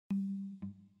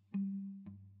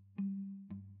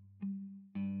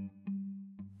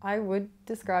I would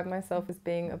describe myself as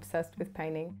being obsessed with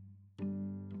painting.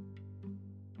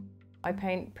 I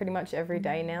paint pretty much every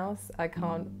day now, so I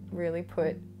can't really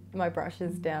put my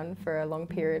brushes down for a long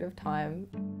period of time.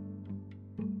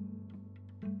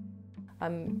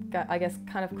 I'm, I guess,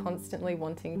 kind of constantly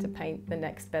wanting to paint the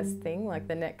next best thing, like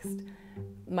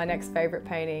my next favourite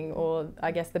painting, or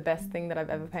I guess the best thing that I've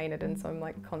ever painted, and so I'm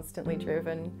like constantly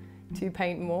driven to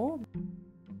paint more.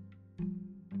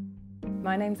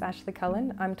 My name's Ashley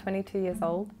Cullen, I'm 22 years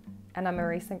old and I'm a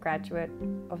recent graduate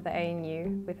of the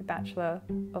ANU with a Bachelor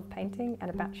of Painting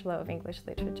and a Bachelor of English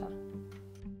Literature.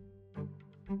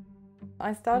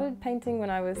 I started painting when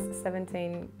I was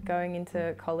 17, going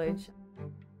into college.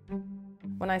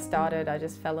 When I started, I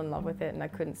just fell in love with it and I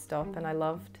couldn't stop, and I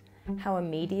loved how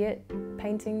immediate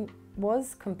painting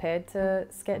was compared to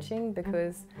sketching,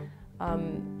 because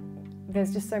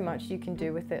there's just so much you can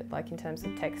do with it, like in terms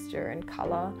of texture and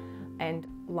colour and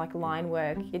like line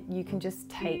work. You can just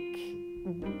take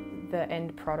the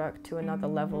end product to another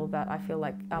level that I feel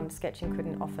like sketching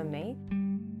couldn't offer me.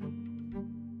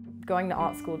 Going to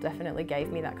art school definitely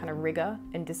gave me that kind of rigour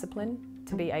and discipline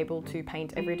to be able to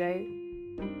paint every day.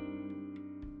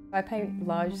 I paint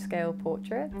large-scale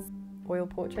portraits, oil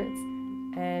portraits,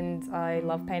 and I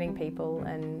love painting people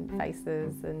and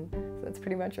faces, and so that's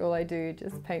pretty much all I do,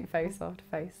 just paint face after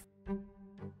face.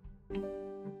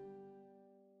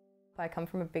 I come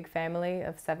from a big family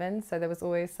of 7, so there was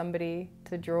always somebody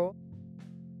to draw.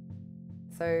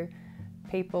 So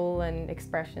people and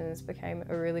expressions became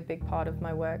a really big part of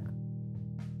my work.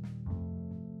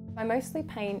 I mostly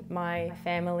paint my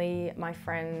family, my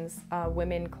friends,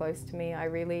 women close to me. I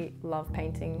really love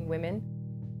painting women.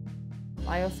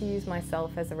 I also use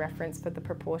myself as a reference for the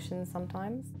proportions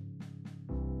sometimes.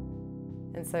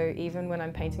 And so even when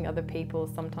I'm painting other people,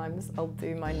 sometimes I'll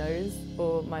do my nose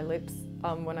or my lips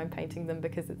when I'm painting them,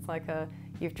 because it's like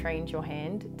you've trained your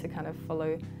hand to kind of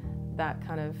follow that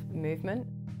kind of movement.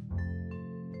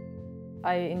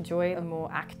 I enjoy a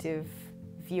more active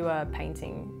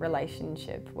viewer-painting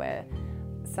relationship where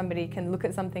somebody can look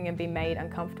at something and be made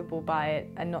uncomfortable by it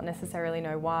and not necessarily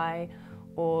know why,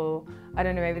 or I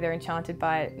don't know, maybe they're enchanted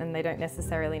by it and they don't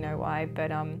necessarily know why,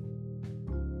 but I'm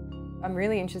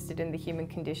really interested in the human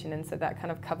condition, and so that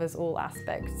kind of covers all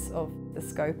aspects of the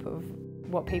scope of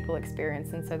what people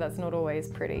experience, and so that's not always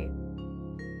pretty.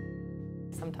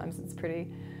 Sometimes it's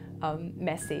pretty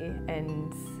messy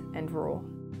and raw.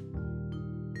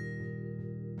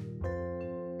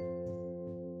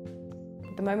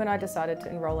 The moment I decided to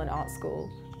enroll in art school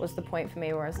was the point for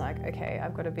me where I was like, okay,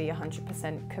 I've got to be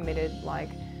 100% committed, like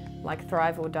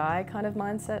thrive or die kind of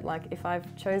mindset. Like, if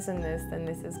I've chosen this, then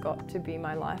this has got to be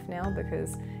my life now,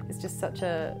 because it's just such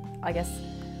a, I guess,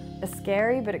 a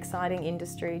scary but exciting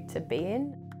industry to be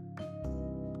in.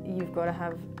 You've got to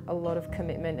have a lot of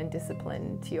commitment and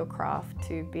discipline to your craft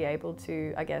to be able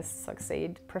to, I guess,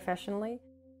 succeed professionally.